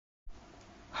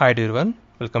Hi everyone,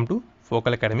 welcome to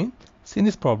Focal Academy. See in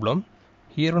this problem,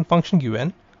 here one function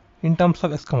given in terms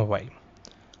of x comma y.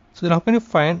 So then how can you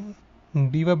find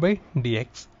dy by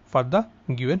dx for the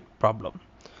given problem?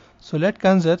 So let's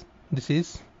consider this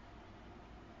is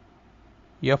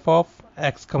f of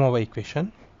x comma y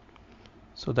equation.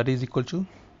 So that is equal to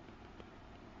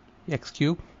x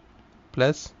cube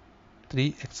plus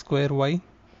 3x square y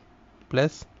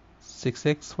plus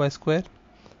 6x y square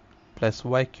plus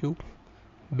y cube.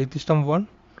 Big this term 1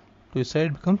 to this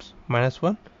side becomes minus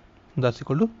 1, that's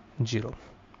equal to 0.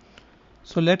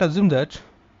 So let's assume that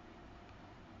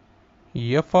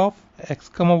f of x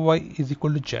comma y is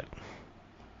equal to z.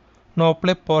 Now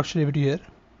apply partial derivative here.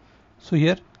 So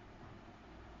here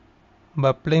by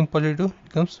applying partial derivative it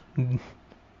becomes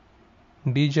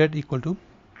dz equal to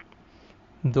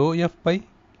dou f by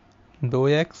dou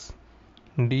x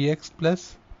dx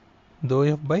plus dou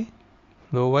f by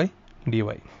dou y dy.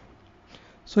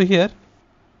 So here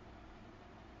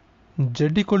z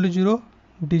equal to 0,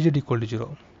 dz equal to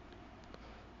 0.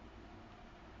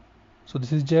 So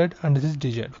this is z and this is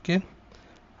dz, okay,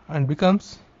 and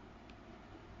becomes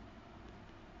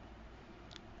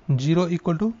 0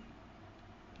 equal to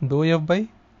dou f by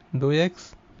dou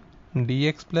x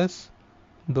dx plus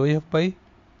dou f by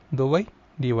dou y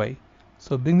dy.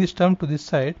 So bring this term to this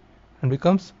side and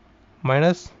becomes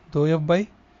minus dou f by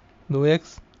dou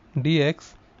x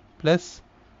dx plus,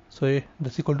 so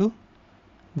that's equal to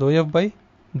dou f by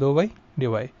dou y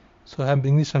dy. So I am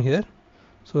bringing this term here,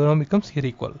 so now becomes here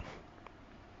equal.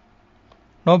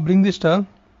 Now bring this term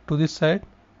to this side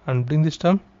and bring this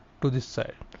term to this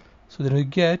side. So then we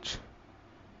get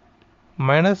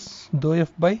minus dou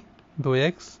f by dou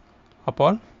x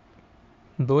upon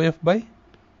dou f by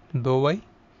dou y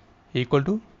equal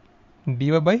to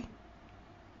dy by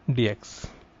dx.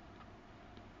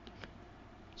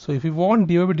 So if you want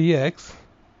dy by dx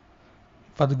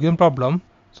for the given problem,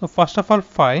 so first of all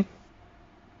find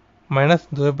minus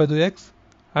dou f by dou x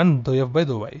and dou f by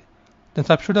dou y. Then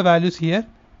substitute the values here,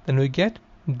 then we get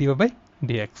dy by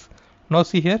dx. Now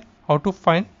see here how to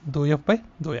find dou f by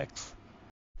dou x.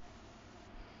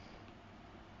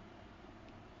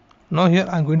 Now here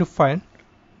I am going to find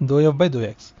dou f by dou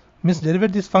x, means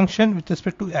derive this function with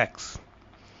respect to x.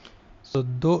 So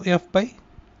dou f by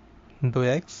dou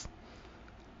x,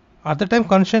 at the time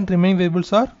constant remaining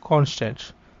variables are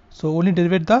constant, so only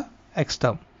derive the x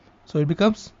term. So it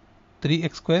becomes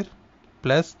 3x square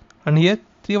plus, and here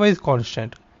 3y is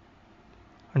constant,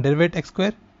 and derive x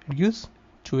square, it gives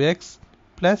 2x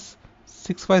plus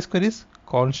 6y square is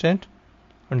constant,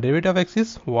 and derivative of x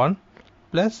is 1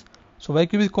 plus, so y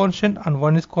cube is constant and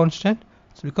 1 is constant,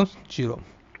 so it becomes 0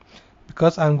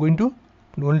 because I am going to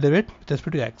only derive with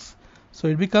respect to x. So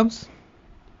it becomes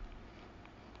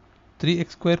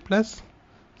 3x square plus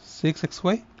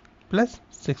 6xy plus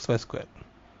 6y square.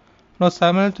 Now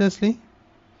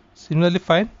similarly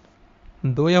find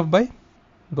dou f by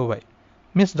dou y,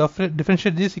 means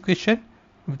differentiate this equation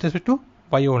with respect to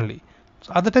y only.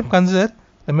 So at the time consider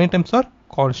the main terms are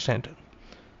constant.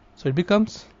 So it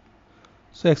becomes,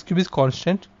 so x cube is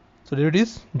constant, so derivative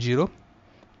is 0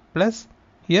 plus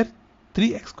here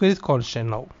 3x square is constant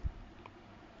now.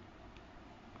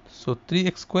 So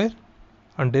 3x square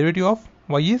and derivative of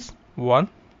y is 1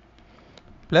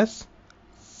 plus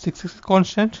 6x is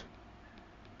constant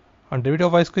and derivative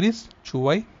of y square is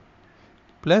 2y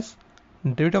plus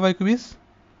derivative of y cube is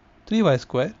 3y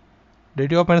square,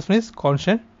 derivative of minus 1 is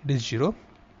constant, it is 0.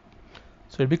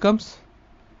 So it becomes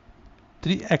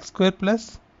 3x square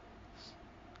plus,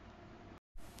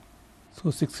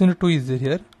 so 6 into 2 is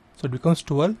here, so it becomes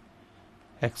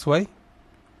 12xy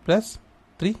plus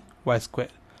 3y square.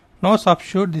 Now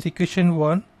substitute this equation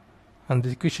 1 and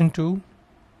this equation 2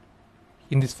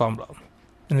 in this formula,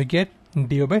 and we get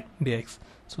dy by dx.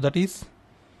 So that is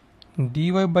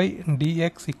dy by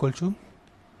dx equal to,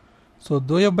 so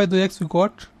dou f by dou x we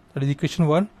got, that is equation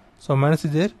 1, so minus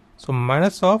is there, so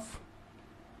minus of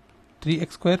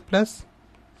 3x square plus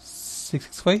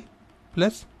 6xy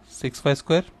plus 6y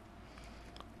square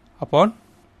upon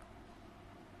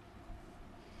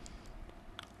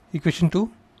equation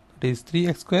 2, that is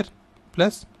 3x square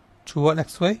plus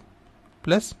 12xy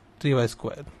plus 3y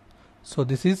square. So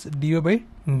this is dy by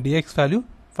dx value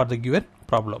for the given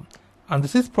problem, and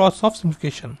this is process of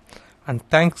simplification. And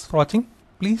thanks for watching.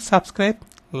 Please subscribe,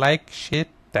 like, share.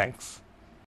 Thanks.